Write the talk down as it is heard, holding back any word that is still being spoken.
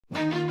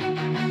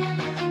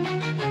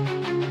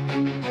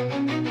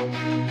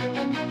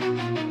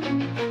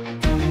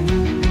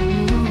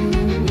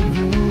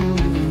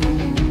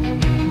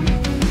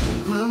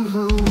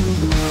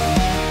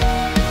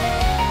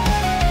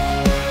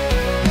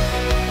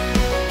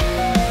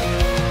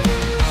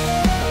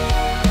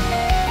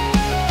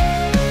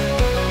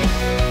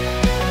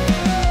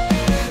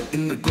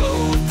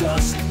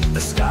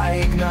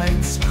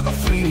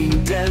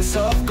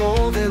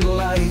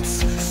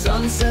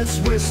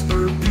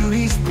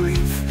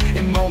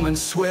moment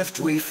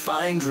swift we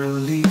find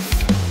relief.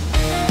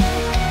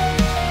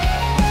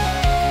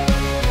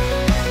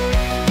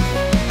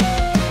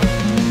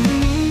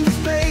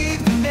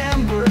 Bathed in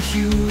amber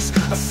hues,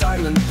 a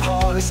silent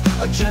pause,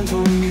 a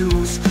gentle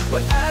muse.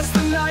 But as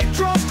the night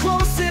draws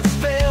close its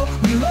veil,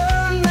 we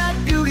learn that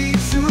beauty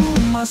too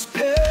must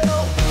pale.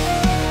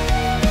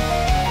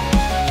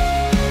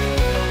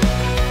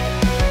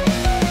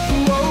 The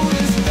road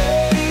is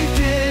bathed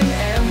in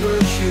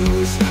amber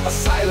hues, a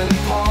silent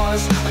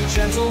pause, a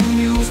gentle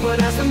muse. But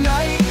as the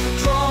night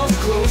draws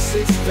close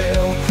its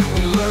veil,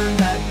 we learn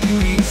that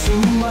beauty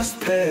too must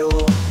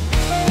pale.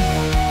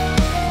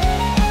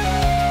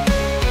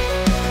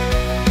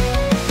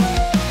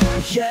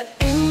 Yet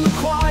in the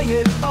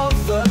quiet of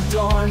the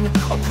dawn,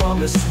 a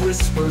promise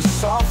whispers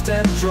soft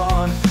and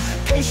drawn.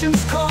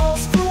 Patience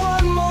calls for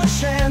one more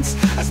chance,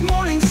 as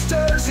morning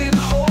stirs in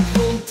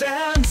hopeful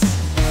dance.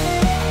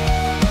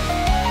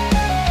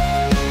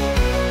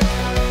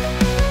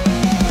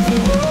 The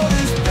world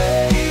is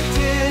bathed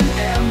in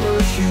amber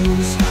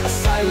hues, a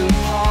silent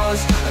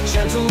pause, a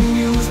gentle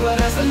muse.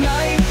 But as the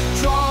night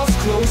draws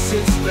close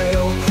its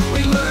veil,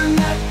 we learn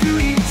that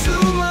beauty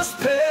too must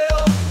pale.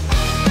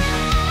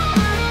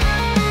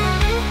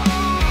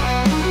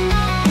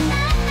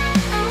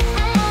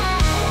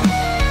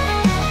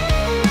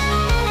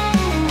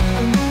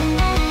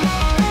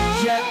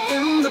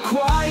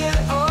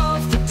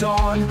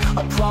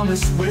 A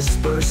promise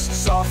whispers,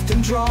 soft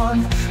and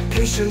drawn.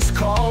 Patience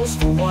calls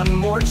for one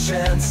more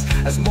chance,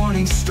 as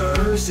morning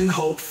stirs in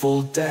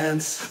hopeful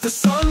dance. The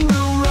sun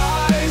will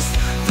rise,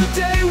 the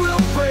day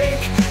will break,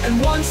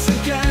 and once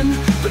again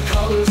the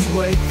colors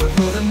wake. But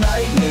though the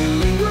night may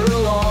linger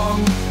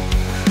long,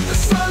 the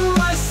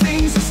sunrise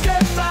sings a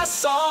steadfast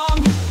song.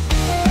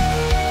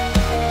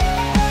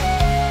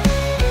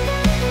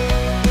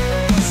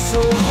 So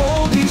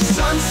hold each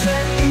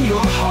sunset in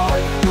your heart,